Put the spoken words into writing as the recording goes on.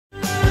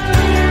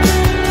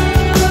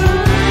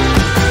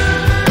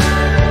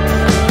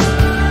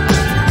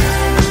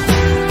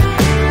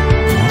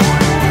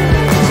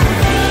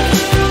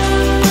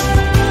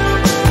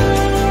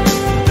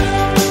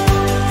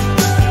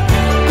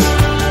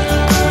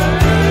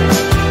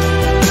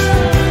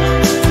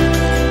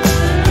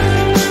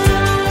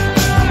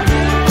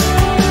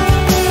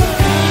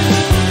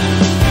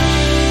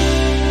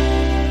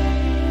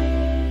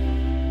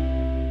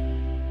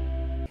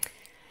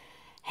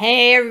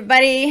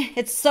everybody.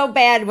 It's so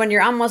bad when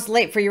you're almost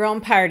late for your own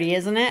party,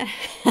 isn't it?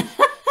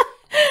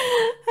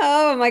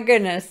 Oh my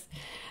goodness.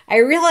 I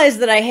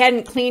realized that I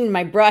hadn't cleaned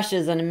my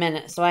brushes in a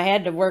minute, so I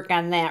had to work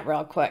on that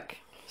real quick.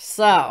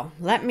 So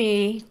let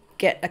me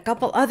get a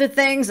couple other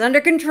things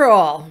under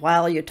control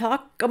while you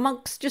talk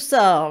amongst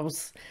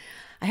yourselves.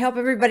 I hope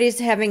everybody's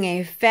having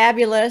a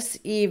fabulous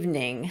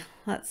evening.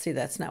 Let's see,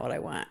 that's not what I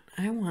want.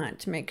 I want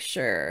to make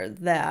sure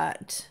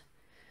that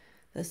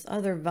this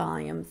other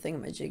volume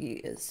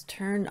thingamajiggy is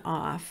turned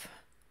off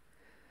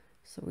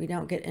so we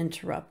don't get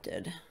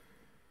interrupted.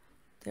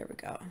 There we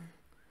go.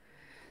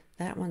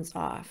 That one's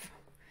off.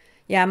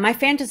 Yeah, my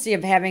fantasy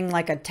of having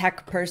like a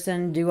tech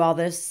person do all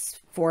this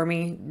for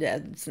me,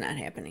 it's not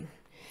happening.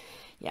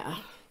 Yeah,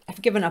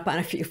 I've given up on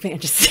a few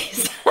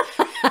fantasies.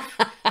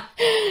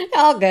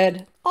 All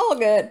good, all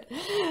good.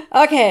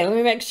 Okay, let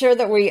me make sure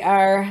that we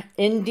are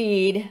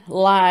indeed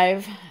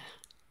live.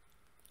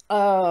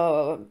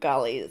 Oh,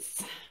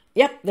 gollies.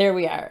 Yep, there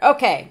we are.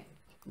 Okay,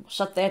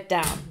 shut that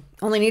down.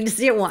 Only need to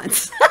see it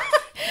once.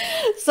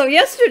 So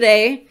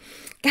yesterday,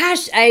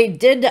 gosh, I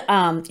did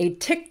a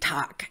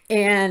TikTok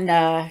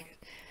and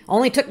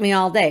only took me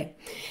all day.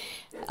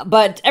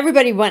 But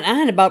everybody went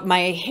on about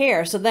my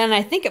hair. So then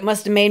I think it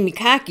must have made me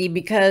cocky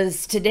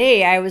because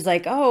today I was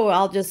like, oh,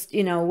 I'll just,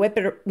 whip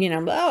it,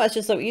 oh, it's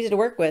just so easy to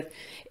work with.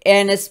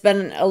 And it's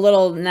been a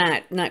little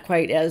not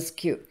quite as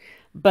cute.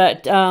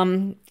 But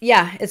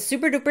yeah, it's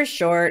super duper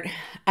short.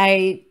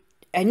 I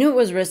knew it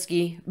was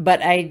risky,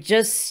 but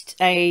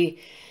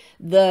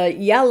the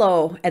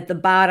yellow at the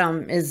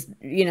bottom is,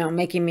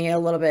 making me a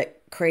little bit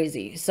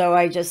crazy. So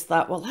I just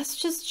thought, well, let's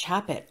just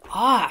chop it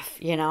off,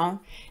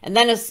 and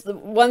then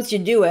once you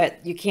do it,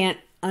 you can't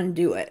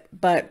undo it.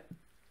 But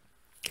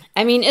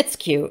I mean, it's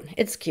cute.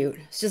 It's cute.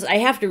 It's just, I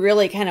have to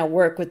really kind of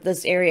work with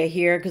this area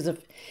here because if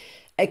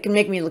it can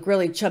make me look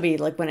really chubby,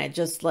 like when it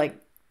just like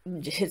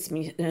hits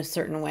me in a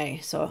certain way.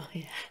 So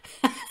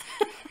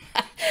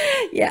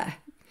yeah.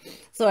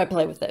 So I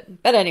play with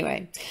it. But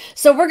anyway,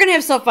 so we're going to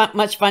have so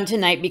much fun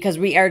tonight because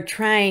we are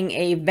trying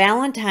a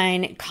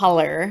Valentine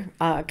color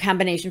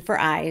combination for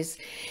eyes.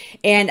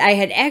 And I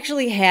had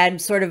actually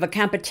had sort of a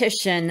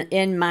competition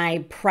in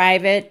my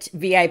private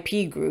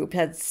VIP group.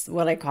 That's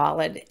what I call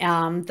it.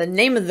 The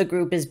name of the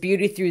group is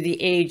Beauty Through the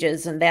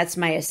Ages, and that's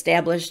my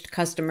established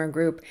customer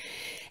group.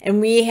 And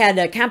we had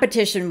a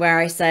competition where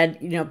I said,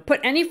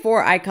 put any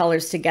 4 eye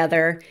colors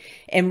together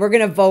and we're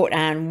going to vote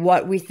on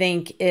what we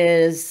think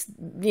is,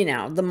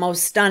 the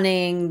most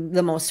stunning,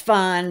 the most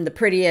fun, the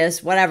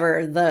prettiest,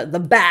 whatever, the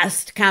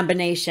best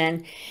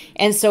combination.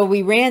 And so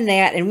we ran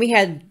that and we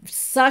had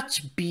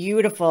such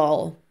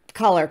beautiful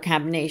color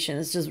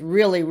combinations, just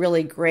really,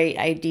 really great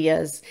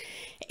ideas.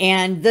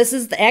 And this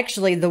is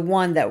actually the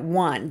one that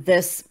won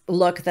this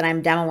look that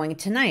I'm demoing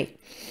tonight.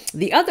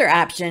 The other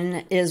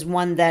option is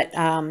one that,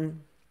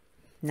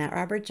 not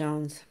Robert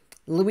Jones,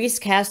 Luis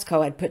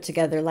Casco had put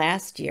together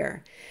last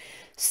year.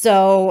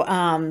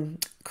 So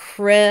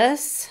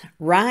Chris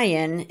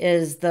Ryan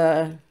is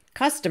the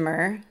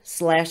customer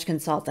 /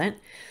 consultant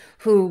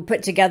who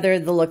put together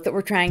the look that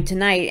we're trying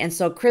tonight. And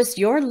so Chris,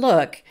 your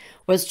look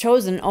was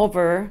chosen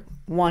over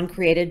one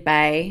created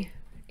by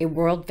a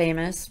world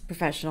famous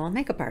professional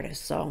makeup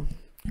artist. So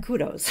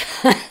kudos.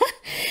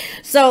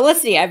 So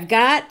let's see, I've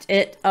got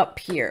it up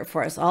here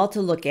for us all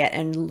to look at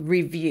and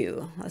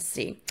review. Let's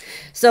see.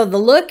 So the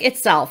look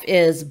itself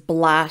is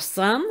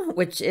Blossom,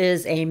 which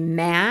is a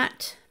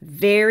matte,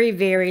 very,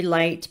 very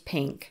light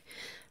pink.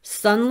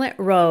 Sunlit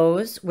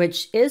Rose,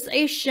 which is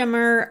a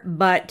shimmer,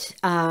 but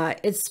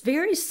it's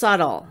very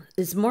subtle.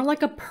 It's more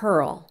like a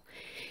pearl.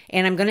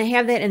 And I'm going to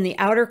have that in the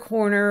outer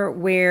corner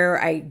where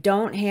I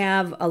don't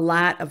have a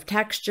lot of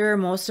texture.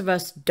 Most of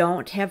us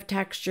don't have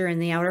texture in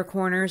the outer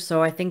corner,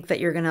 so I think that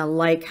you're going to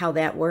like how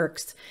that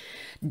works.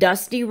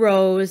 Dusty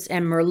Rose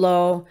and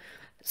Merlot.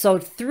 So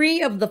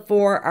 3 of the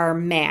 4 are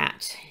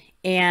matte.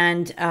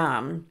 And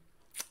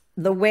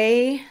the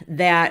way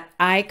that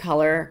eye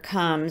color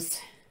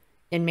comes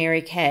in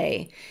Mary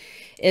Kay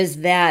is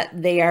that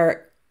they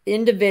are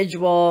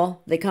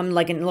individual. They come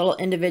like in little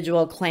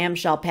individual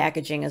clamshell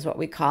packaging is what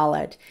we call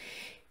it.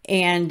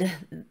 And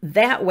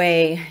that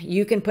way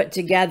you can put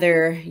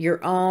together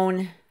your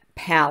own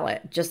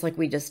palette just like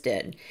we just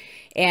did.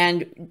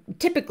 And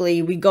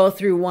typically we go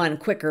through one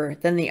quicker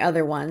than the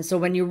other one. So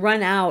when you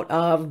run out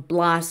of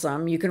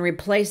Blossom, you can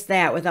replace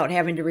that without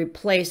having to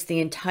replace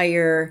the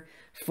entire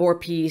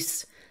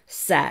 4-piece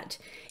set.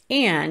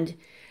 And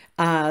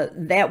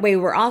that way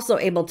we're also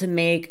able to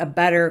make a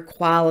better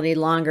quality,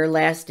 longer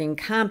lasting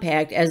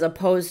compact as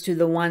opposed to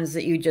the ones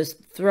that you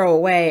just throw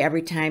away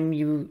every time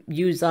you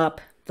use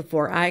up the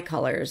 4 eye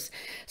colors.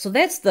 So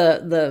that's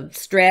the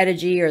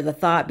strategy or the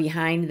thought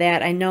behind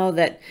that. I know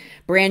that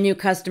brand new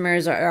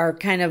customers are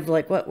kind of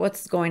like,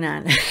 what's going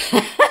on?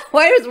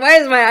 Why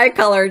is my eye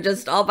color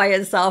just all by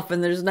itself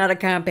and there's not a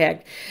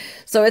compact?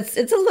 So it's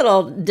a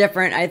little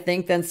different, I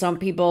think, than some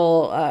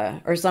people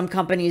or some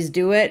companies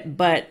do it,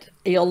 but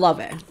you'll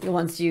love it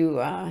once you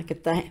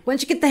get the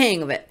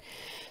hang of it.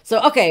 So,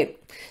 okay.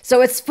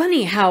 So it's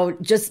funny how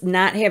just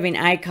not having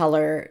eye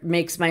color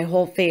makes my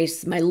whole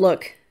face, my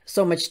look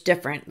so much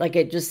different. Like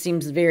it just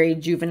seems very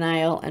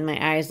juvenile and my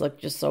eyes look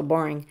just so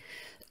boring.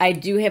 I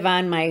do have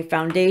on my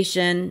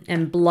foundation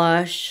and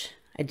blush.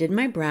 I did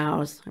my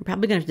brows. I'm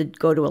probably going to have to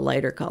go to a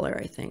lighter color,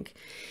 I think.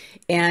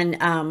 And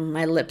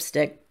my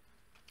lipstick.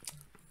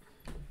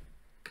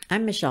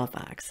 I'm Michelle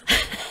Fox.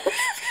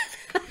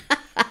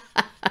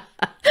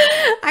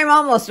 I'm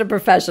almost a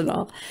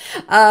professional.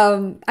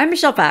 I'm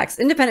Michelle Fox,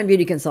 independent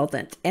beauty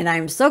consultant, and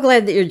I'm so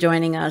glad that you're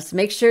joining us.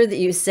 Make sure that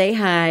you say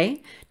hi.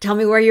 Tell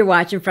me where you're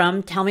watching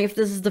from. Tell me if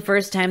this is the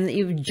first time that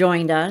you've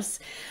joined us.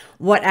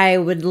 What I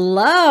would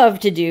love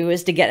to do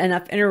is to get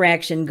enough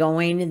interaction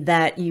going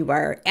that you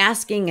are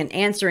asking and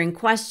answering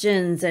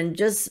questions and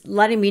just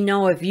letting me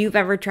know if you've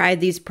ever tried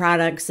these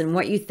products and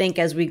what you think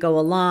as we go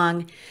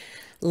along.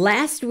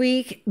 Last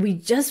week, we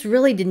just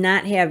really did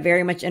not have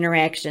very much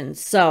interaction,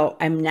 so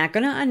I'm not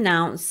going to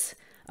announce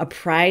a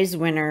prize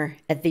winner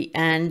at the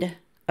end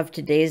of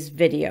today's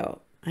video.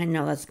 I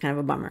know that's kind of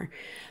a bummer,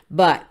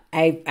 but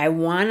I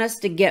want us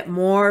to get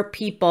more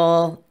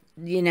people,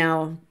 you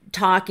know,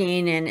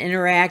 talking and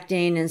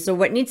interacting. And so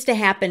what needs to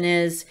happen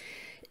is,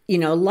 you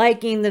know,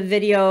 liking the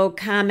video,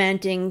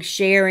 commenting,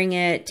 sharing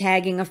it,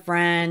 tagging a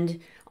friend.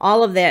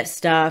 All of that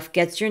stuff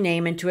gets your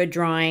name into a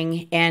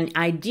drawing. And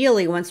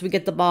ideally, once we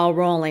get the ball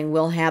rolling,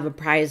 we'll have a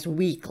prize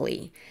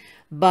weekly.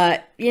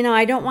 But, you know,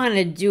 I don't want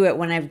to do it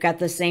when I've got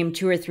the same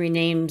 2 or 3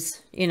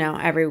 names, you know,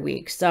 every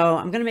week. So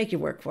I'm going to make you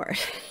work for it.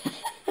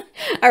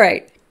 All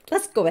right,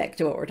 let's go back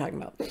to what we're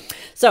talking about.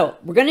 So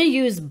we're going to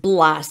use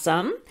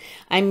Blossom.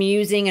 I'm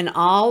using an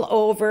all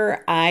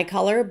over eye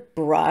color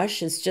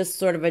brush. It's just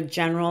sort of a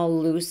general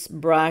loose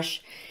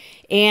brush.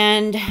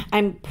 And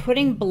I'm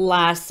putting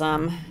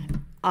Blossom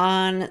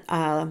on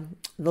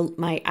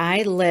my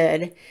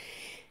eyelid.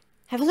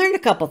 I've learned a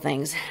couple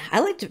things. I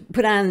like to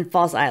put on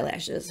false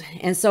eyelashes.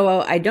 And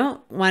so I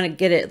don't want to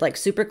get it like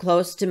super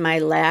close to my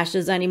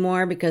lashes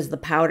anymore because the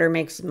powder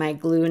makes my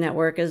glue not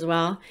work as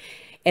well.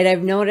 And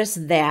I've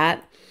noticed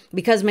that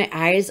because my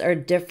eyes are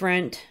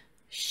different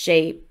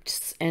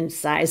shapes and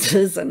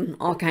sizes and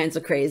all kinds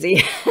of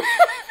crazy,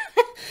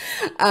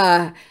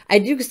 I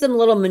do some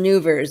little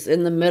maneuvers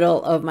in the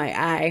middle of my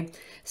eye.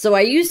 So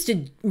I used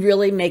to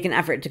really make an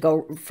effort to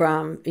go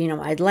from, you know,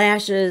 my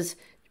lashes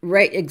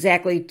right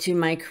exactly to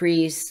my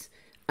crease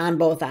on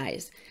both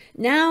eyes.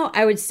 Now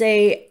I would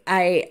say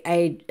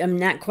I am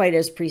not quite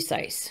as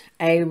precise.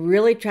 I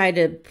really try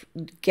to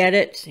get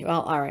it.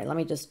 Well, all right, let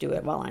me just do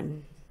it while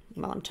I'm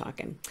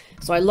talking.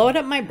 So I load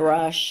up my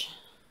brush.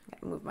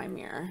 Gotta move my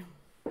mirror.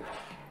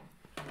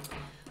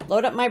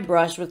 Load up my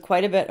brush with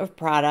quite a bit of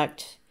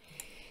product,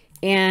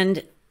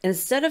 and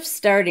instead of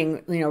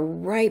starting, you know,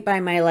 right by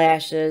my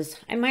lashes,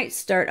 I might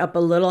start up a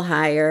little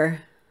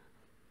higher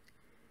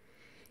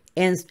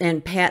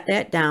and pat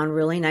that down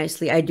really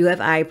nicely. I do have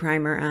eye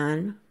primer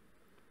on.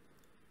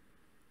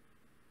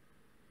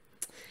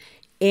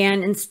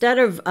 And instead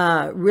of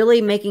really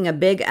making a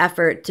big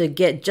effort to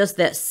get just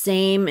that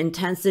same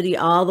intensity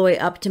all the way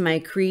up to my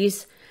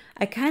crease,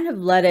 I kind of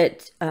let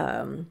it,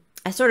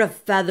 I sort of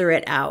feather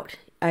it out.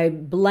 I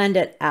blend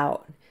it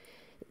out.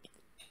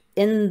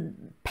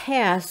 In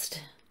past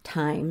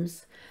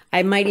times,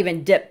 I might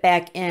even dip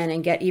back in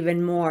and get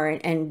even more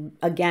and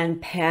again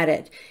pat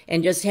it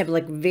and just have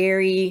like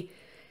very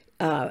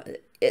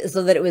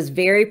so that it was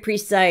very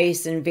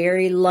precise and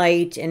very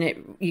light,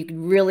 and you could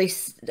really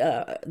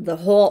the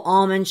whole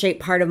almond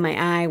shaped part of my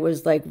eye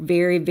was like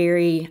very,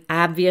 very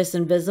obvious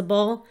and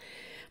visible.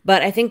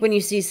 But I think when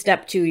you see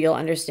step 2, you'll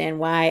understand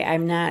why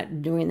I'm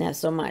not doing that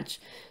so much.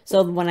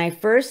 So when I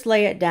first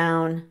lay it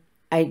down,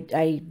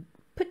 I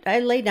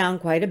lay down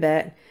quite a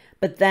bit.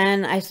 But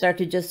then I start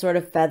to just sort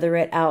of feather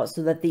it out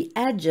so that the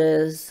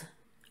edges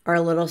are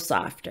a little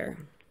softer.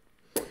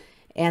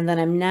 And then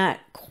I'm not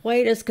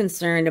quite as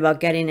concerned about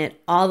getting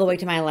it all the way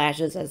to my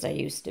lashes as I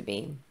used to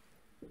be.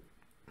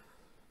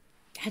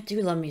 I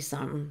do love me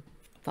some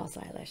false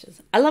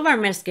eyelashes. I love our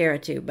mascara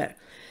too, but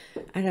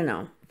I don't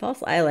know.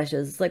 False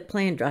eyelashes, it's like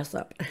playing dress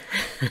up.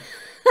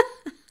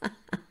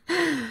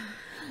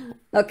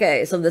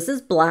 Okay, so this is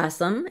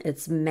Blossom.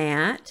 It's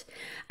matte.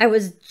 I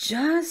was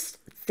just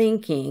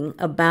thinking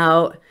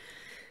about,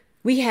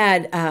 we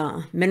had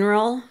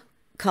mineral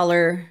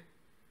color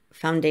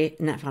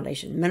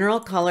mineral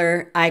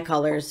color eye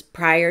colors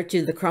prior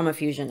to the Chroma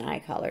Fusion eye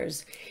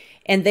colors,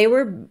 and they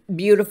were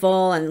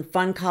beautiful and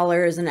fun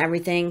colors and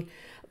everything,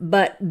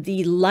 but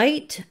the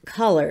light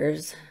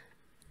colors,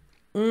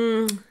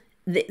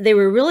 they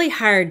were really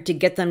hard to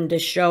get them to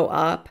show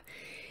up,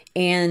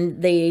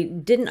 and they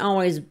didn't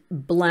always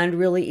blend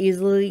really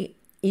easily.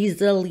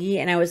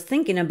 And I was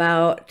thinking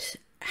about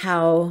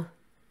how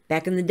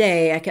back in the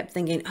day, I kept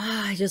thinking,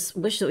 oh, I just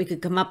wish that we could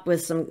come up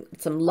with some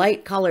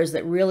light colors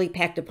that really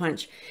packed a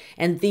punch.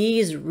 And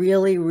these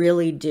really,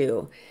 really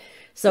do.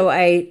 So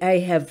I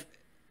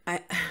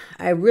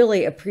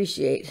really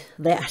appreciate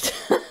that.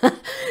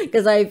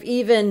 Because I've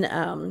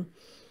even,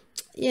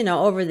 you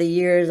know, over the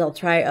years, I'll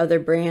try other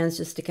brands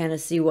just to kind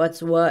of see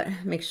what's what,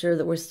 make sure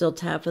that we're still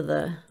top of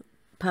the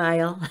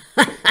pile.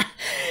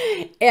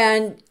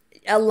 And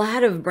a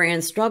lot of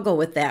brands struggle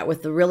with that,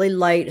 with the really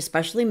light,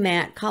 especially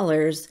matte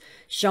colors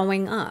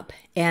showing up.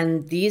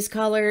 And these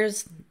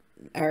colors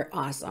are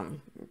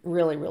awesome.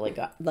 Really, really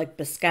good. Like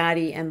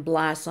Biscotti and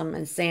Blossom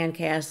and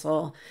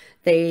Sandcastle.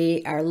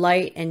 They are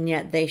light and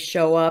yet they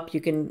show up.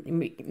 You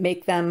can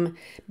make them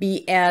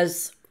be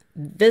as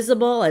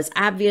visible, as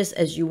obvious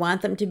as you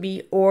want them to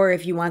be, or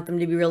if you want them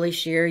to be really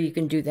sheer, you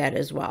can do that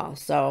as well.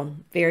 So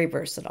very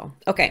versatile.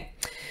 Okay,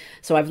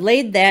 so I've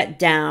laid that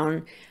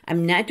down.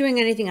 I'm not doing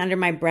anything under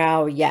my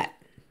brow yet.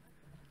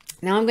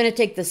 Now I'm going to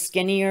take the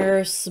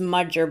skinnier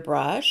smudger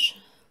brush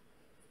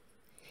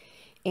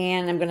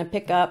and I'm going to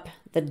pick up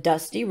the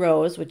Dusty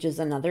Rose, which is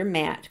another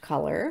matte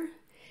color.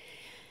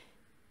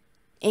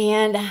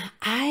 And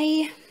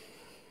I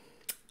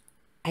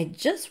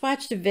just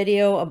watched a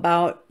video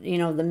about, you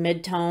know, the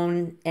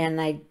mid-tone,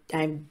 and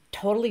I'm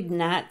totally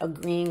not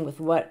agreeing with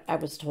what I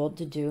was told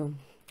to do.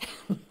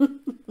 The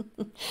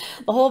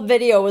whole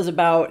video was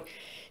about,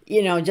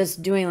 you know,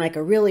 just doing like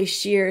a really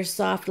sheer,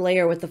 soft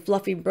layer with a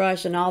fluffy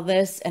brush and all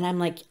this. And I'm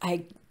like,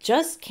 I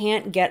just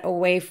can't get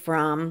away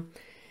from,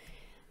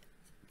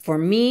 for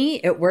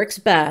me, it works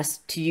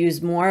best to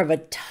use more of a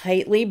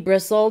tightly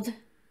bristled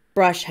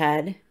brush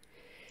head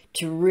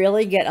to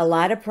really get a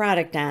lot of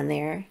product on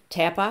there,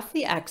 tap off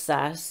the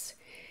excess,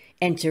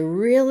 and to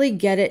really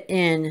get it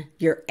in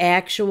your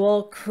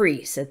actual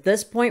crease. At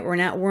this point, we're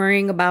not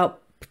worrying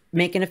about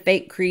making a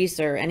fake crease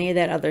or any of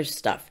that other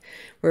stuff.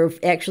 Where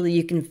actually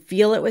you can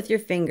feel it with your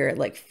finger,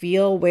 like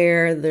feel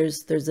where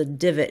there's a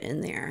divot in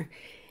there.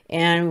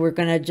 And we're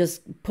gonna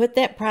just put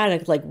that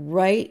product like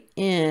right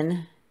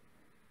in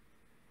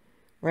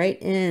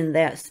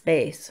that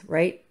space,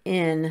 right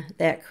in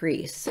that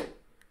crease.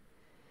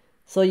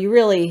 So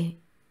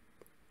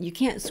you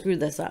can't screw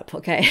this up,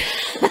 okay?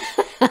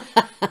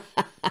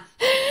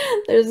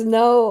 There's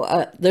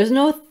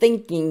no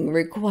thinking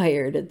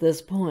required at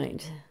this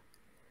point.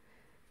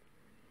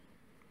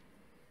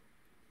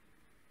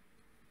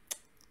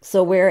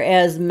 So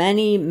whereas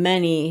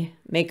many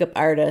makeup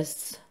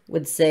artists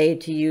would say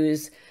to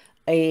use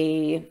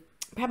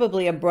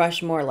probably a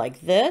brush more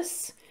like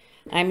this,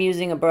 I'm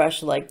using a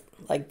brush like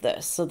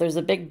this. So there's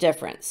a big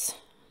difference.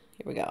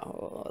 Here we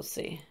go. Let's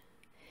see.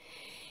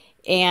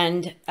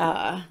 And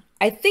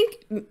I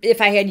think if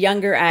I had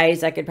younger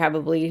eyes, I could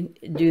probably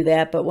do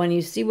that. But when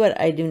you see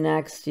what I do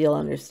next, you'll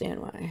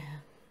understand why.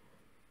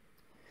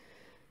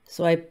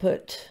 So I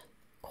put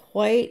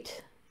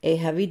quite a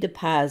heavy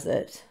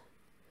deposit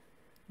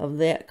of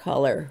that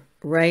color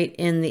right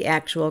in the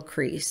actual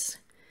crease.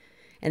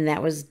 And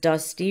that was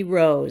Dusty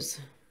Rose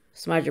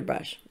smudger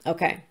brush.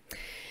 Okay.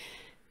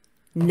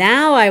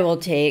 Now I will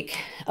take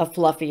a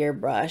fluffier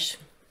brush.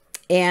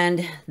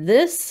 And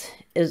this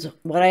is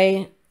what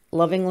I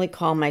lovingly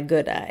call my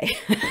good eye.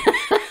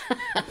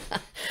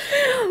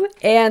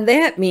 And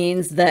that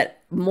means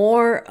that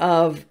more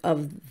of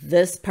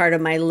this part of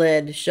my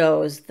lid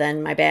shows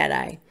than my bad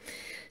eye.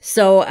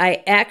 So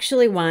I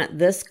actually want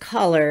this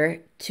color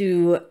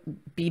to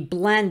be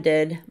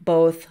blended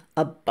both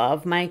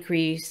above my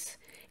crease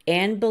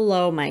and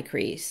below my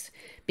crease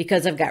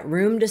because I've got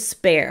room to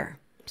spare,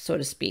 so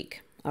to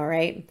speak. All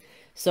right.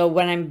 So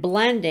when I'm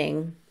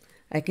blending,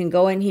 I can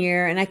go in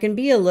here and I can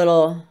be a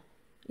little,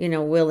 you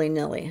know,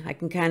 willy-nilly. I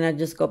can kind of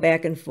just go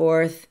back and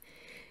forth,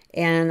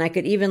 and I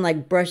could even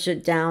like brush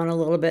it down a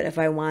little bit if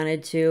I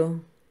wanted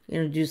to,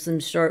 you know, do some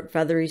short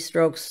feathery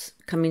strokes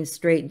coming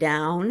straight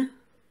down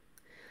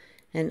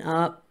and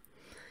up.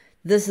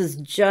 This is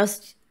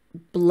just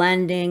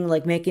blending,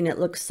 like making it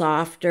look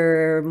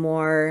softer,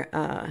 more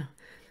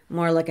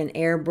like an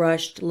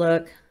airbrushed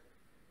look.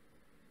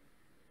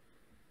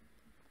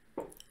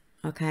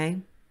 Okay.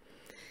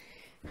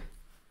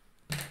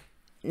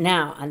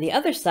 Now on the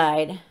other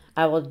side,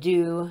 I will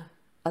do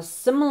a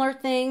similar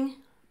thing,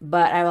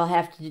 but I will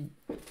have to,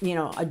 you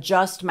know,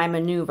 adjust my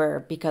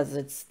maneuver because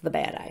it's the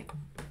bad eye.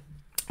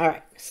 All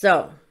right,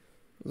 so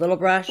little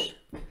brush.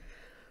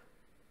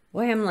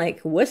 Boy, I'm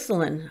like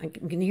whistling. I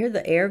can hear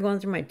the air going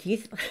through my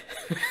teeth.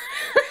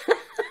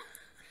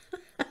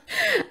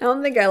 I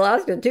don't think I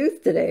lost a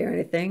tooth today or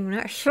anything. I'm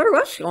not sure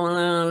what's going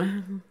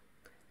on.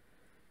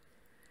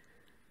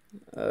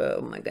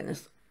 Oh my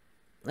goodness.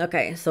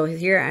 Okay, so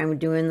here I'm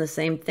doing the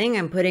same thing.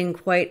 I'm putting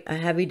quite a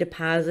heavy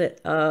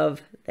deposit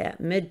of that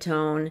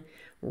mid-tone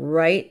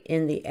right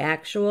in the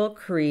actual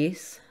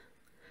crease.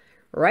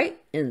 Right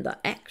in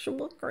the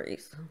actual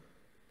crease.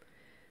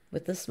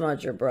 With the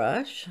smudger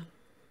brush.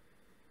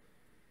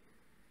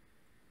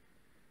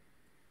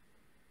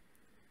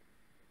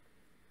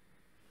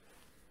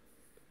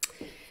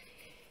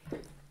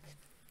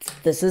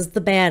 This is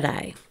the bad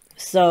eye.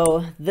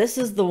 So this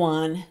is the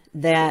one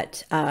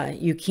that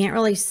you can't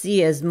really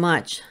see as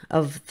much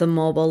of the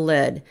mobile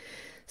lid.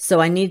 So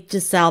I need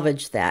to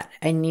salvage that.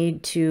 I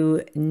need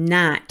to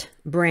not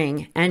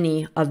bring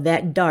any of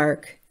that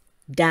dark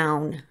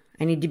down.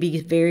 I need to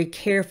be very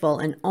careful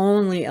and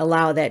only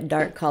allow that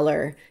dark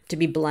color to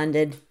be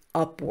blended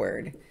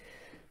upward.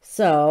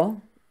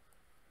 So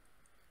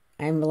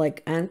I'm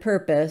like on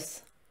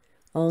purpose,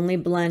 only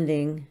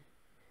blending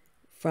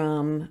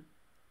from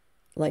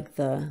like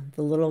the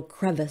little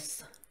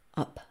crevice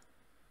up.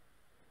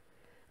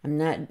 I'm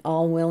not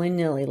all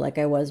willy-nilly like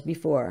I was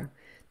before.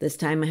 This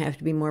time I have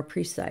to be more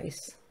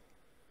precise.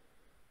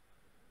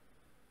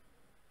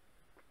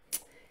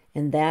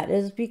 And that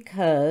is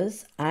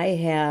because I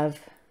have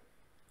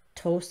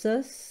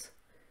ptosis,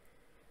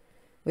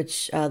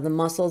 which the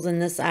muscles in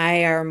this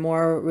eye are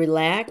more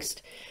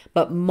relaxed,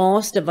 but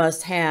most of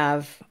us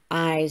have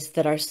eyes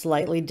that are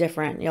slightly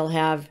different. You'll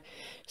have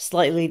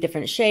slightly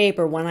different shape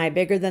or one eye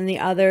bigger than the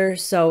other.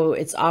 So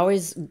it's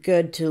always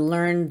good to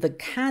learn the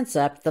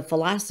concept, the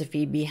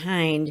philosophy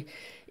behind,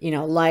 you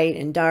know, light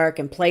and dark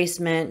and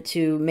placement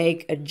to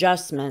make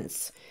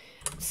adjustments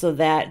so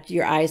that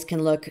your eyes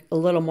can look a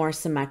little more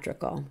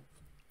symmetrical.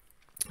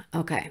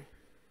 Okay,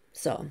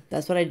 so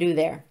that's what I do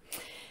there.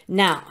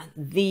 Now,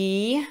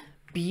 the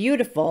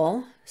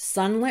beautiful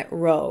Sunlit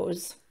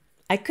Rose.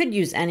 I could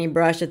use any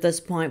brush at this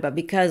point, but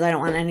because I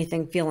don't want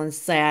anything feeling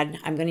sad,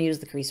 I'm going to use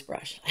the crease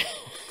brush.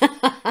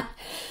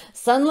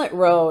 Sunlit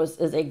Rose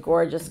is a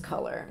gorgeous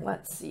color.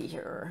 Let's see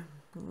here.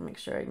 Make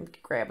sure I'm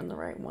grabbing the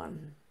right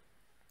one.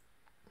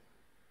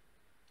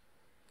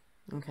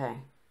 Okay.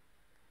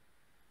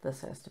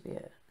 This has to be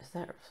it. Is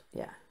that,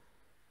 yeah.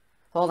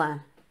 Hold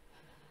on.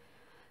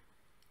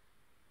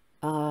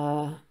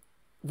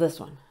 This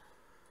one.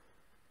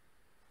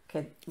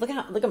 Okay, look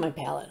at my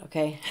palette,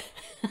 okay?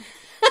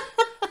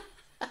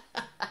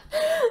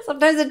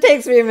 Sometimes it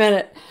takes me a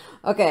minute.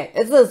 Okay,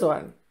 it's this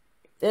one.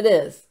 It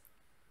is.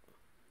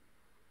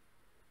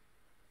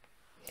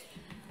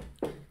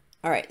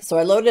 All right, so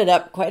I loaded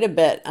up quite a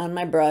bit on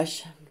my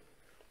brush.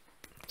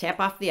 Tap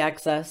off the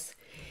excess.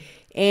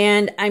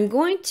 And I'm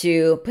going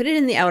to put it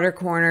in the outer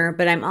corner,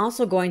 but I'm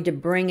also going to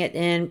bring it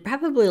in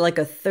probably like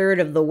a third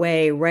of the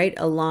way right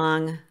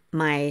along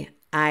my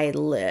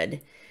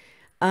eyelid.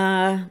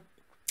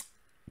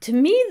 To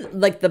me,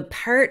 like the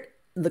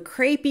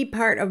crepey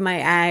part of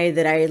my eye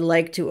that I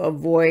like to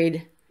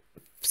avoid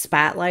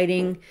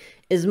spotlighting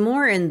is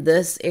more in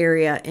this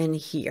area in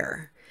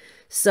here.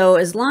 So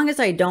as long as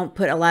I don't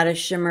put a lot of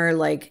shimmer,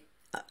 like,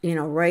 you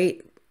know,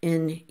 right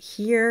in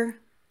here,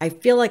 I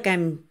feel like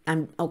I'm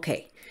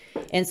okay.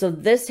 And so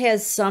this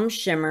has some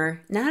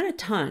shimmer, not a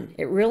ton.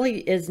 It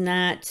really is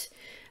not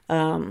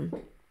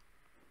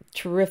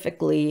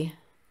terrifically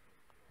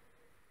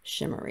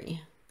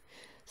shimmery.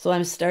 So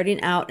I'm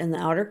starting out in the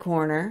outer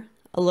corner,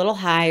 a little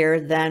higher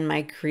than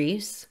my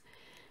crease,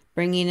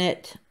 bringing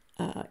it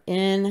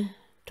in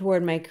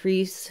toward my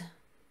crease,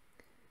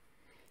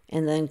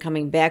 and then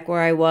coming back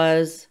where I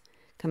was,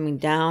 coming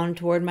down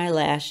toward my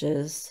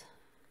lashes.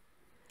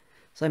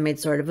 So I made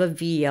sort of a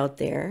V out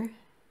there.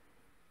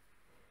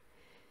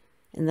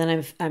 And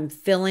then I'm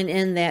filling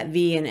in that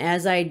V, and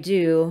as I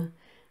do,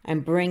 I'm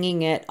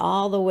bringing it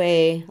all the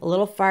way a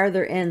little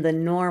farther in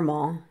than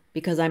normal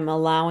because I'm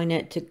allowing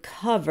it to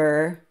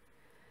cover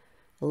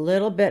a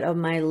little bit of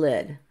my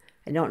lid.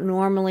 I don't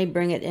normally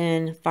bring it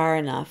in far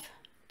enough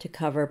to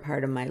cover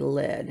part of my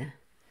lid.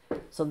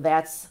 So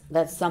that's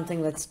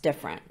something that's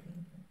different.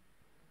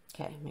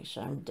 Okay, make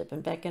sure I'm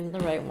dipping back into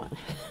the right one.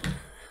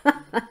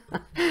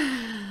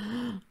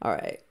 All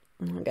right,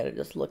 I gotta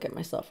just look at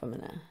myself a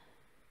minute.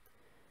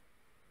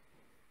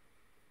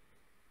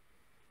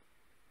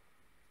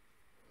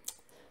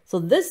 So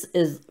this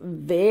is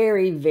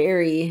very,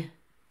 very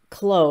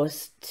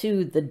close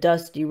to the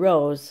Dusty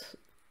Rose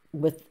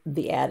with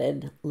the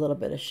added little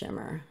bit of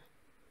shimmer.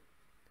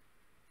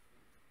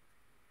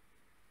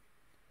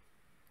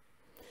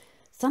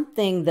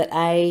 Something that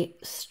I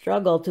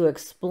struggle to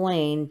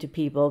explain to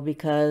people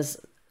because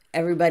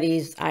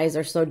everybody's eyes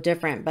are so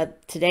different,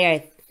 but today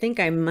I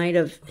think I might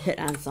have hit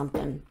on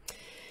something.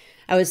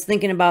 I was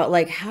thinking about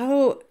like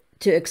how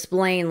to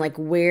explain like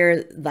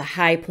where the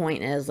high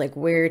point is, like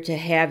where to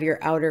have your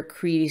outer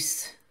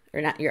crease,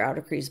 or not your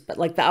outer crease, but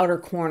like the outer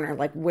corner,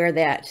 like where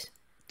that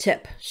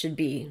tip should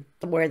be,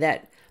 where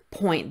that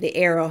point, the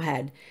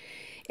arrowhead.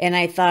 And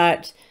I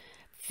thought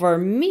for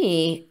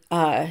me,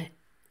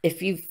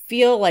 if you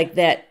feel like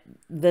that,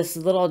 this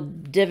little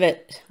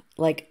divot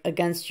like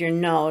against your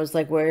nose,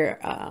 like where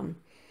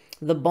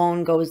the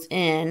bone goes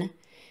in,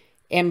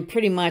 and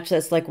pretty much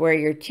that's like where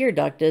your tear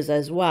duct is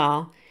as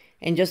well,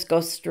 and just go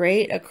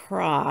straight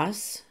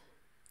across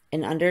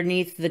and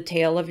underneath the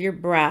tail of your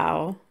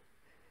brow.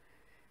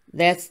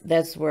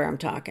 That's where I'm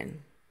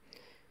talking.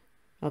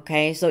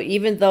 Okay, so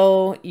even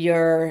though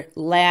your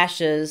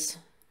lashes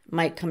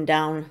might come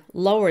down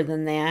lower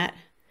than that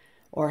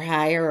or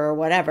higher or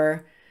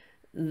whatever,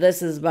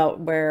 this is about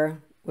where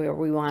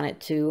we want it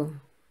to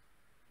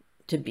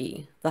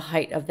be, the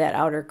height of that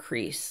outer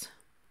crease.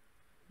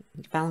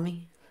 You follow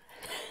me?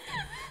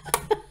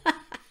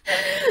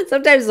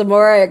 Sometimes the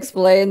more I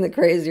explain, the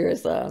crazier it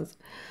sounds.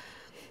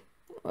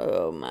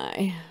 Oh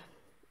my.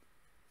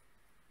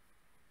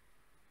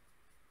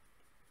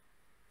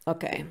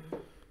 Okay.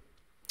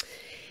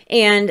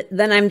 And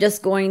then I'm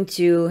just going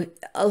to,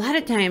 a lot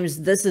of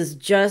times this is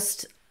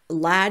just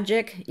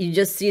logic. You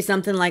just see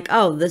something like,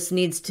 oh, this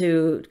needs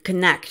to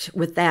connect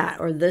with that,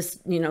 or this,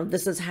 you know,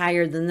 this is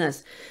higher than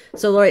this.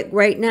 So like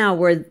right now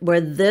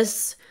where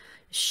this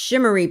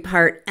shimmery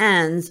part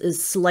ends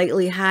is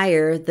slightly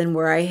higher than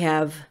where I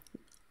have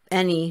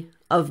any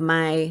of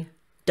my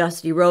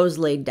Dusty Rose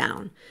laid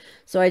down.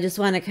 So I just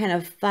want to kind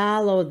of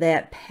follow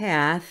that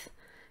path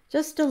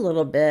just a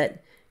little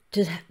bit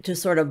to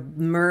sort of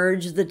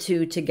merge the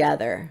two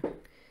together.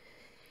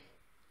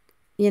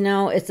 You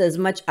know, it's as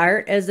much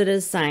art as it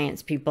is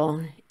science,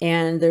 people.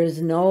 And there's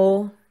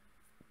no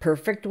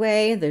perfect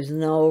way. There's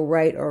no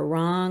right or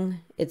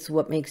wrong. It's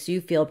what makes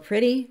you feel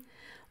pretty,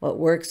 what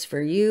works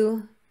for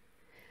you.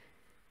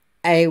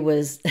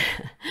 If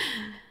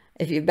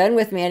you've been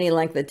with me any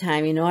length of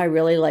time, you know I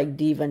really like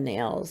Diva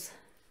nails,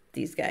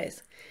 these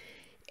guys.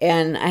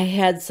 And I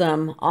had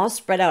some all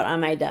spread out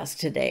on my desk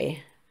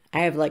today.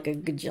 I have like a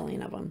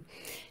gajillion of them.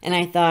 And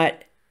I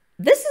thought,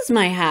 this is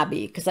my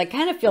hobby, because I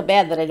kind of feel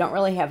bad that I don't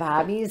really have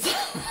hobbies.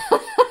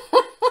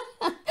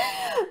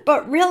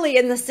 But really,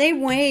 in the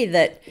same way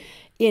that,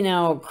 you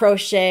know,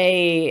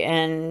 crochet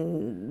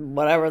and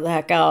whatever the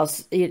heck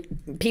else,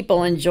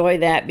 people enjoy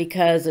that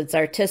because it's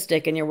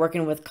artistic and you're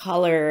working with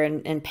color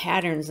and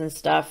patterns and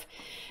stuff.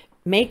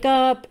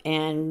 Makeup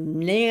and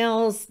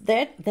nails,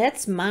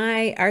 that's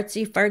my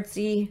artsy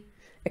fartsy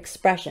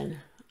expression.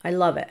 I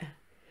love it.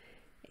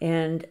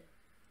 And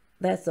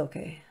that's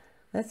okay.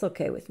 That's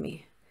okay with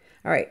me.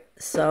 All right,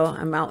 so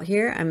I'm out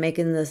here. I'm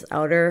making this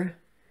outer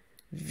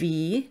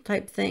V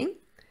type thing.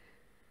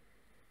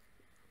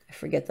 I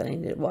forget that I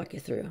need to walk you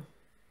through.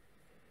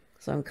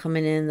 So I'm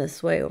coming in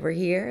this way over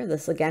here.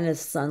 This again is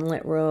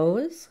Sunlit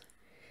Rose.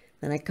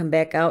 Then I come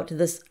back out to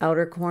this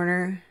outer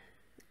corner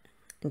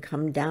and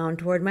come down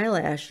toward my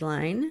lash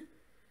line.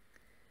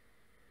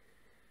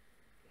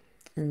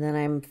 And then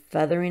I'm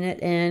feathering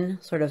it in,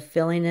 sort of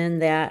filling in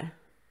that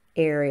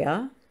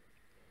area.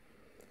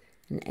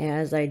 And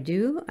as I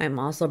do, I'm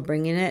also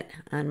bringing it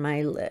on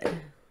my lid.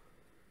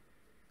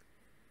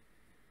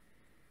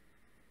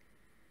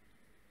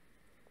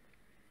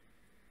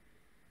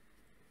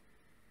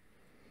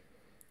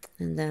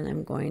 And then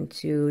I'm going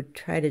to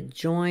try to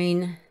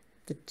join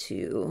the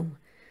two.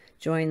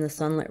 Join the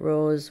Sunlit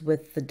Rose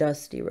with the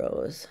Dusty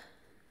Rose.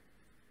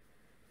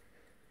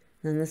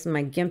 And this is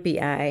my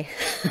gimpy eye.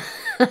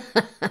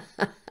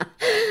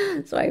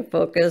 So I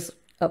focus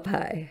up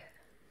high.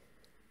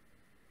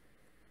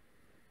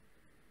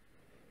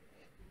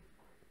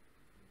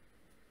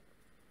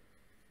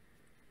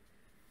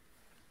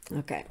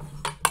 Okay.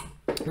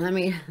 Let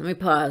me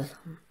pause.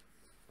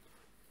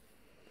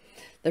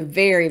 They're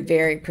very,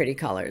 very pretty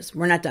colors.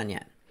 We're not done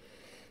yet.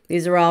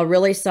 These are all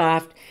really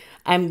soft.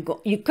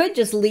 You could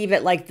just leave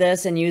it like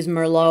this and use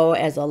Merlot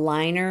as a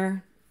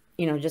liner,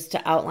 you know, just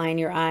to outline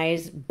your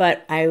eyes.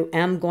 But I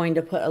am going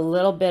to put a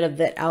little bit of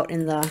it out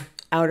in the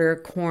outer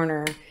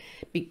corner,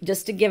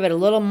 just to give it a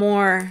little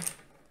more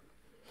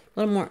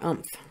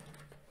oomph.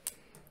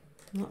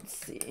 Let's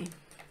see.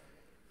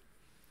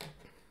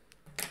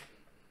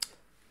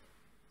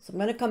 So I'm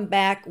going to come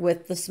back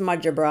with the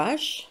smudger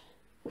brush.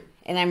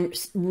 And I'm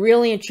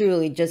really and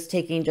truly just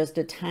taking just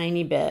a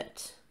tiny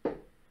bit. All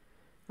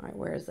right,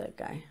 where is that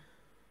guy?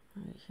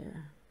 Right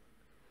here.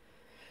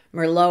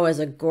 Merlot is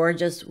a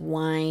gorgeous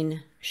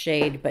wine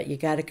shade, but you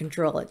got to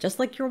control it, just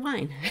like your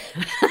wine.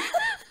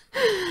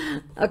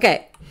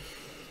 Okay.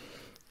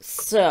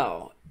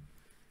 So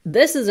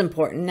this is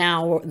important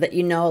now that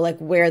you know, like,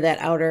 where that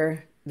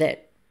outer,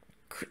 that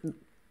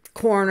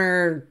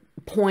corner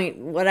point,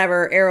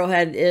 whatever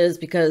arrowhead is,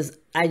 because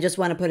I just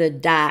want to put a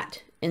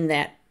dot in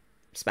that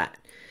spot.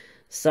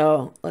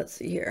 So let's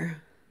see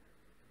here.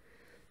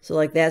 So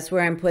like that's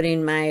where I'm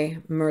putting my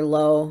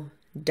Merlot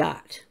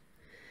dot.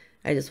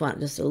 I just want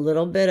just a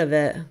little bit of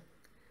it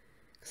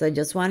because I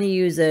just want to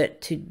use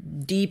it to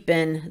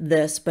deepen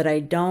this, but I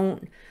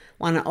don't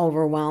want to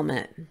overwhelm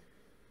it,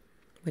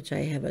 which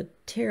I have a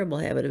terrible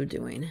habit of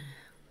doing.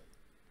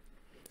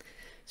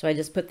 So I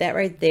just put that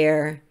right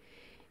there,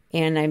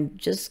 and I'm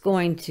just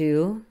going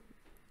to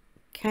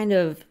kind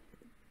of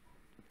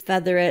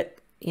feather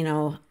it, you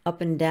know,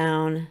 up and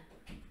down.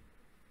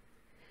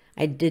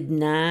 I did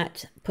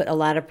not put a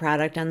lot of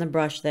product on the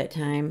brush that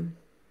time.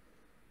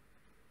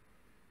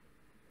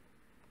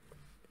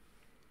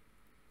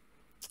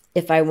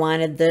 If I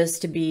wanted this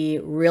to be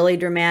really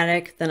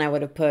dramatic, then I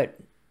would have put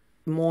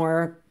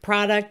more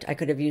product. I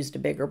could have used a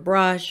bigger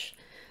brush,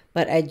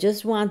 but I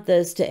just want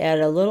this to add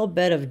a little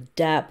bit of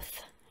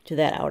depth to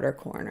that outer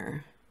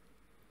corner.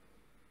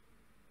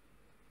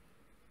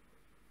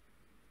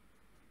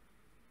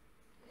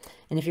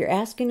 And if you're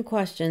asking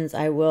questions,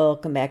 I will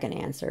come back and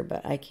answer,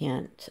 but I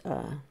can't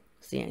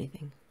see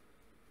anything.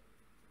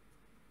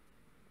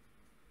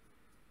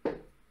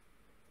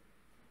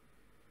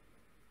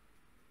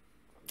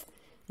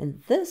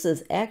 And this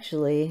is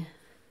actually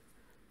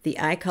the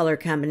eye color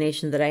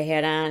combination that I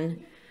had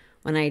on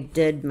when I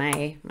did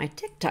my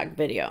TikTok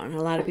video. And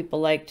a lot of people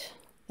liked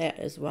that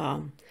as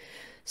well.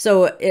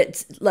 So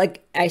it's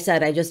like I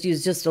said, I just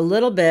used just a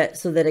little bit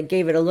so that it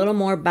gave it a little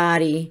more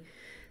body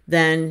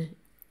than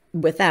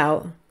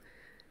without,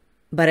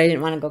 but I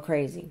didn't want to go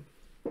crazy.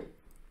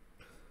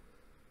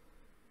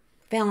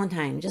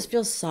 Valentine just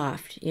feels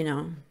soft, you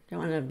know, don't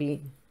want to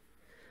be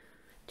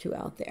too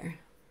out there.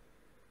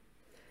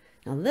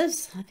 Now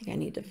this, I think I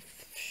need to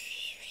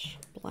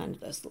blend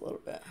this a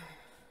little bit.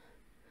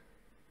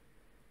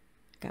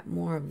 Got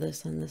more of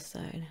this on this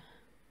side.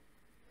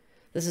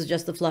 This is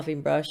just the fluffy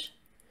brush.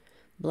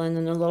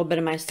 Blending a little bit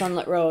of my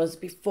Sunlit Rose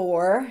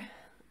before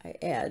I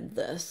add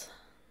this.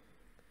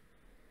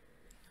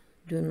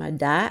 Doing my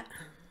dot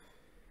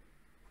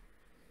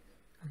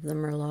of the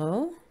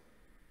Merlot.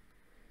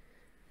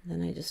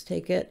 Then I just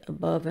take it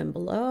above and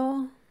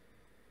below.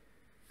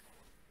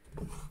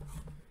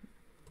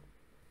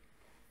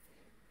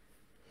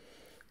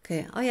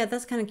 Okay, oh yeah,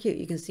 that's kind of cute.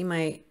 You can see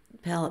my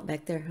palette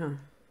back there, huh?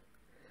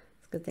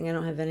 It's a good thing I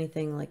don't have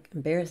anything like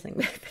embarrassing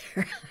back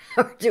there.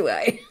 Or do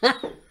I?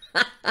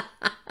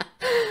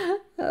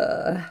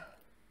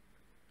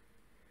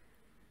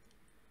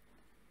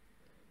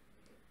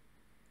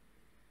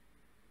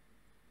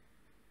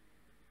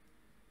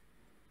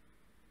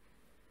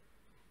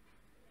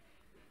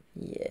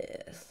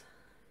 Yes.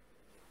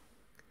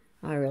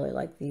 I really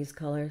like these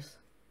colors.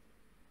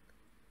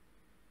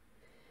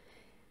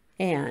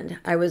 And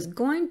I was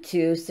going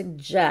to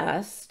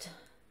suggest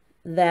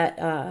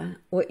that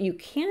what you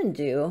can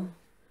do,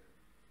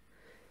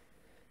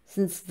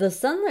 since the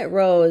Sunlit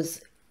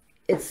Rose,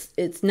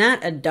 it's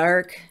not a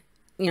dark,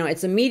 you know,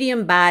 it's a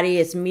medium body,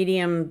 it's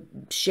medium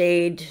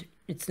shade,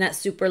 it's not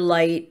super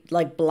light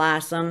like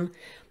Blossom,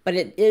 but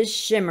it is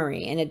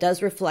shimmery and it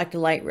does reflect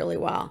light really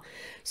well.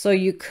 So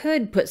you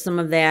could put some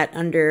of that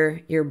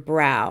under your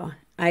brow.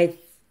 I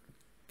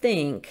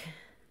think,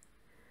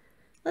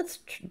 let's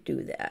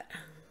do that.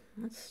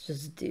 Let's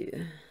just do.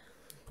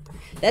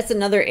 That's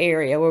another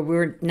area where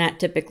we're not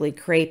typically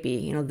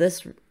crepey. You know,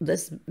 this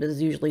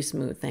is usually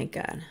smooth, thank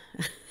God.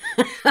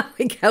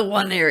 We got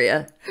one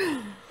area.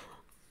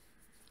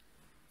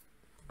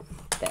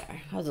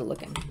 There, how's it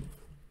looking?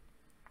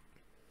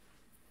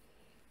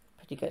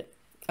 Pretty good.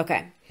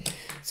 Okay,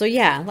 so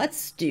yeah,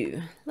 let's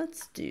do.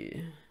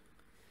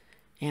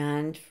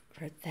 And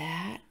for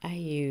that, I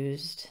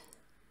used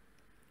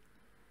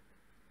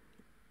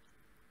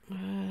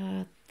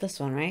this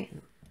one, right?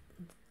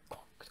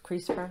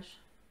 Crease brush.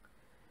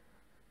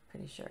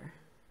 Pretty sure.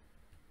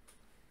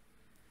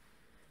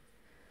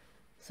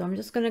 So I'm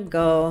just gonna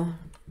go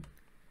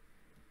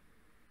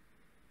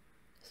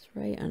just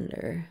right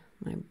under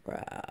my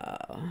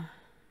brow.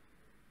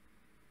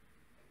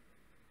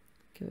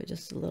 Give it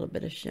just a little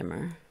bit of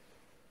shimmer.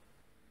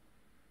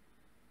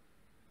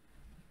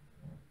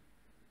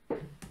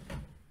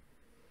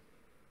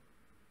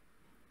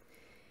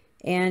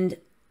 And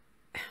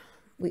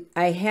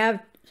I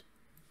have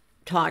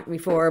talked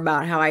before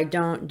about how I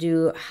don't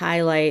do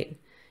highlight,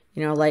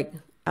 you know, like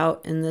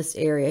out in this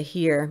area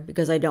here,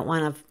 because I don't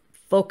want to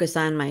focus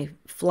on my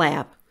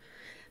flap.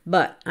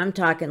 But I'm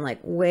talking like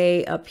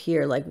way up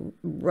here, like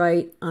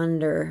right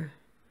under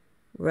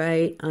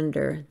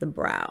the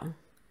brow.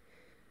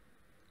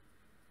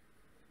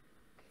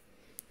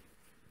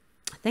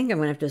 I think I'm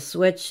going to have to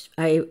switch.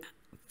 I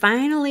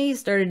finally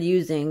started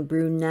using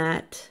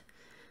brunette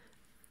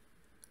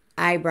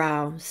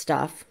eyebrow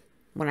stuff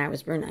when I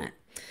was brunette.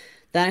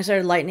 Then I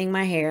started lightening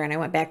my hair and I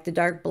went back to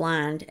dark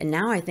blonde. And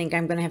now I think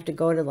I'm going to have to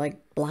go to like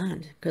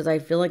blonde because I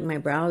feel like my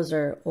brows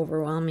are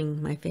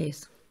overwhelming my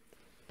face.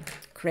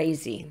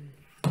 Crazy.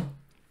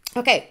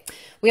 Okay,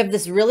 we have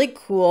this really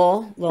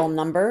cool little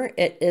number.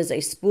 It is a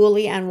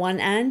spoolie on one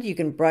end. You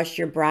can brush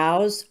your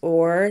brows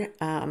or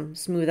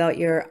smooth out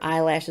your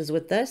eyelashes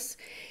with this,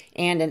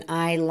 and an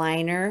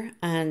eyeliner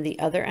on the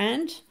other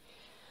end.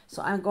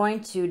 So I'm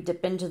going to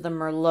dip into the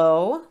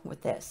Merlot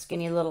with that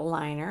skinny little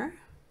liner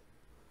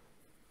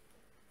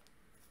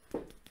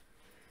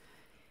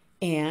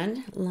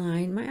and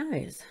line my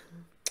eyes.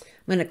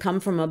 I'm going to come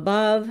from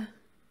above.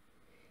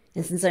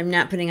 And since I'm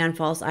not putting on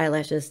false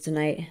eyelashes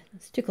tonight,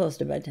 it's too close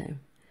to bedtime,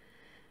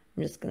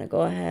 I'm just going to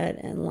go ahead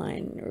and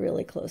line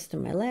really close to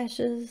my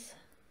lashes.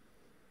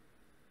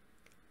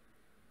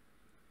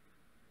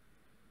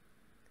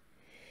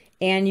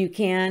 And you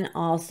can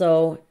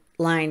also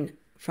line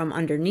from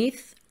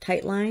underneath,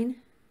 tight line.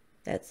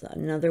 That's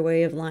another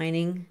way of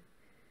lining.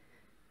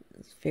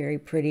 It's very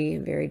pretty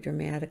and very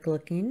dramatic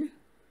looking.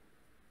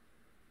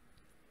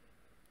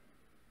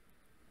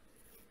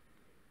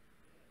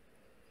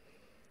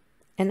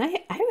 And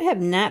I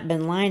have not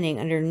been lining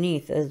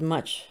underneath as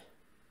much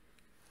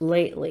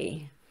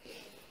lately.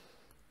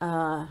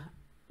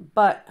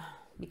 But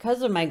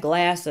because of my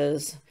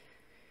glasses,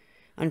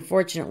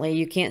 unfortunately,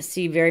 you can't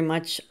see very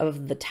much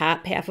of the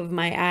top half of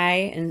my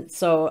eye. And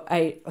so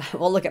I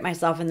will look at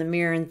myself in the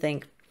mirror and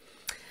think,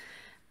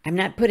 I'm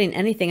not putting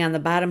anything on the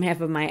bottom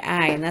half of my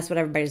eye. And that's what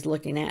everybody's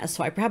looking at.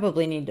 So I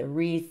probably need to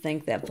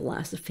rethink that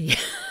philosophy.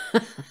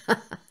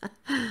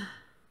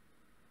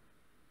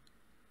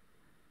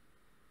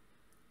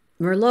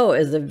 Merlot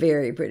is a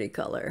very pretty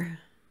color.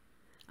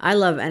 I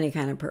love any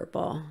kind of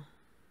purple.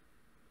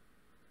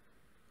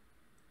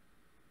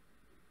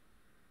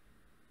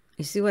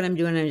 You see what I'm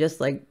doing? I'm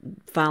just like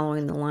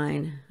following the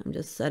line. I'm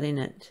just setting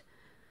it.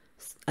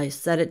 I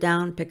set it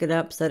down, pick it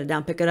up, set it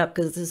down, pick it up,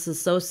 because this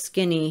is so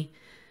skinny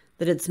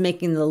that it's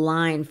making the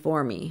line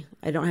for me.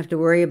 I don't have to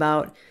worry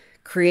about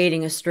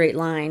creating a straight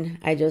line.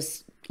 I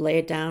just lay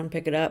it down,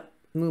 pick it up,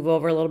 move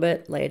over a little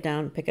bit, lay it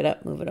down, pick it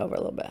up, move it over a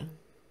little bit.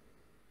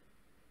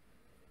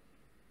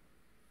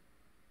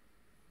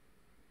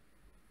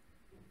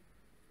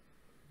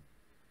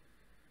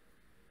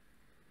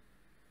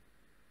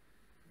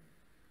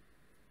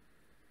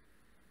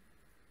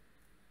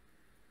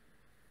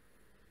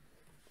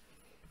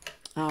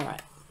 All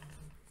right.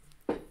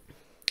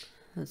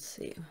 Let's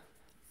see.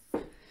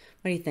 What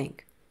do you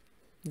think?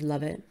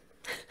 Love it?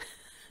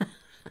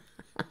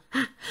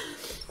 I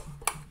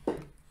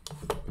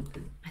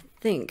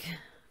think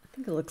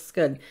it looks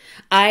good.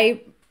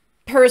 I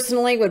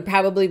personally would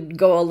probably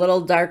go a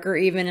little darker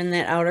even in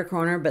that outer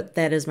corner, but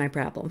that is my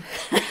problem.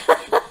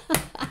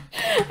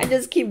 I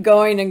just keep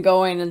going and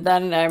going, and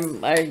then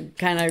I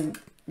kind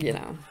of, you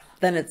know,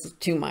 then it's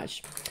too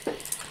much.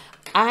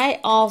 I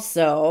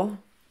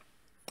don't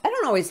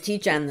always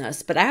teach on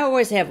this, but I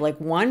always have like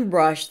one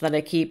brush that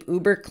I keep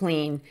uber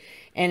clean.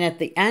 And at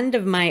the end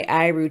of my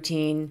eye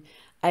routine,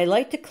 I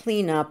like to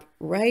clean up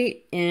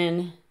right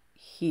in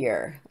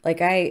here. Like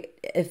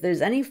if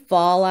there's any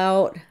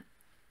fallout,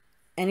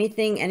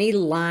 anything, any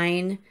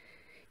line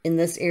in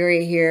this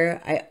area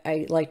here,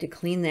 I like to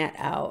clean that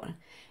out.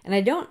 And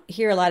I don't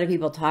hear a lot of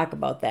people talk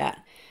about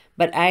that,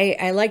 but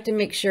I like to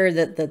make sure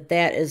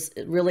that is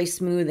really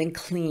smooth and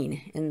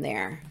clean in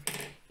there.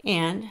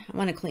 And I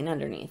want to clean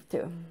underneath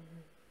too.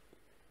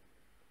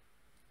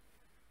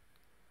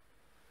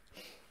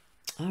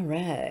 All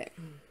right.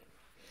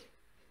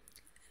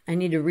 I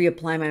need to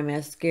reapply my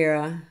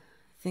mascara.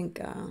 I think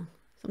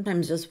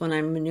sometimes just when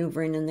I'm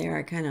maneuvering in there,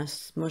 I kind of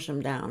smush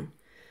them down.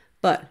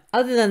 But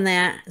other than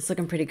that, it's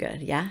looking pretty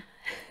good, yeah?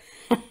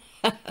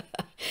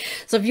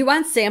 So if you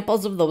want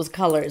samples of those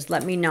colors,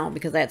 let me know,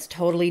 because that's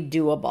totally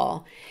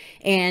doable.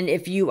 And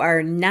if you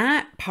are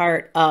not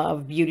part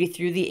of Beauty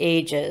Through the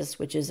Ages,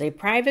 which is a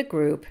private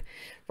group,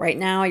 right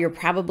now you're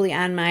probably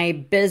on my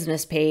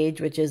business page,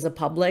 which is a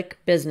public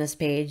business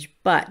page.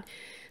 But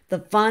the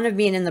fun of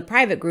being in the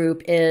private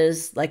group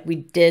is, like, we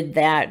did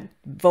that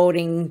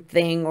voting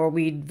thing, or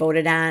we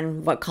voted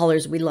on what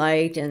colors we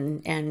liked,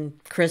 and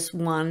Chris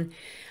won.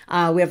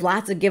 We have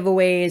lots of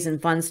giveaways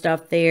and fun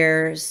stuff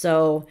there.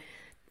 So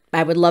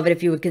I would love it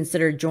if you would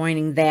consider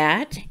joining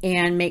that,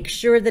 and make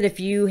sure that if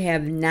you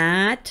have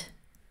not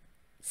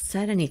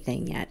said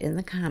anything yet in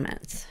the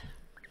comments,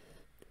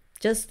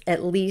 just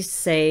at least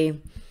say,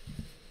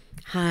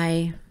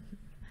 hi,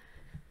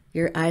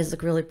 your eyes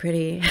look really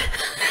pretty.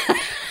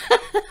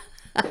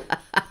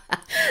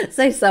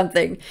 Say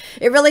something.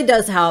 It really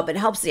does help. It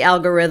helps the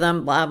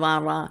algorithm, blah, blah,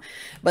 blah.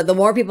 But the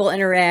more people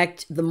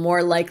interact, the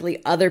more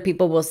likely other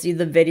people will see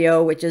the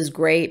video, which is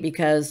great,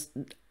 because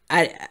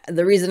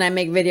the reason I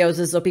make videos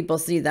is so people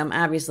see them,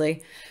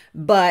 obviously.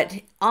 But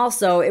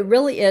also, it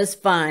really is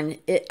fun.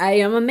 I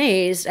am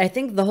amazed. I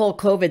think the whole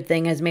COVID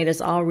thing has made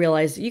us all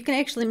realize you can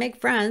actually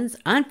make friends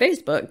on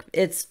Facebook.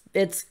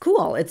 It's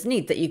cool. It's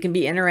neat that you can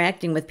be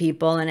interacting with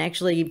people and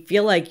actually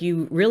feel like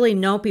you really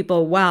know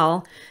people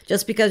well,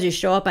 just because you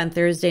show up on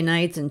Thursday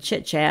nights and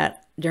chit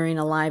chat during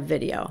a live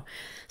video.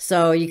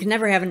 So you can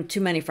never have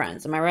too many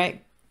friends. Am I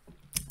right?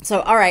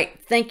 So, all right.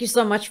 Thank you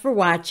so much for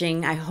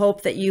watching. I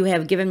hope that you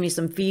have given me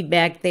some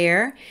feedback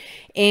there.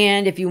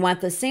 And if you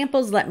want the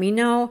samples, let me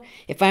know.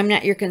 If I'm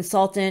not your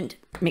consultant,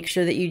 make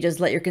sure that you just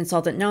let your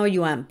consultant know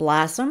you want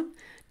Blossom,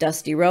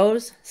 Dusty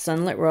Rose,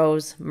 Sunlit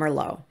Rose,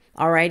 Merlot.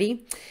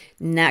 Alrighty.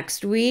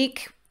 Next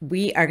week,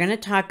 we are going to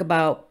talk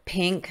about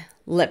pink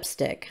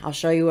lipstick. I'll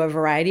show you a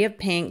variety of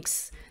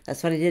pinks.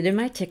 That's what I did in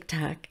my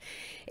TikTok.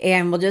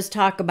 And we'll just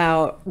talk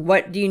about,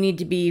 what do you need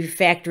to be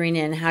factoring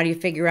in? How do you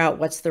figure out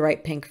what's the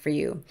right pink for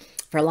you?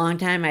 For a long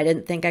time, I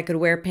didn't think I could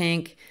wear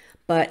pink,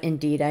 but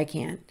indeed I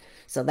can.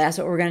 So that's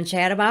what we're going to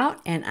chat about,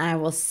 and I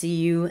will see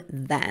you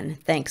then.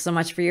 Thanks so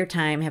much for your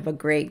time. Have a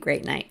great,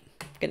 great night.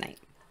 Good night.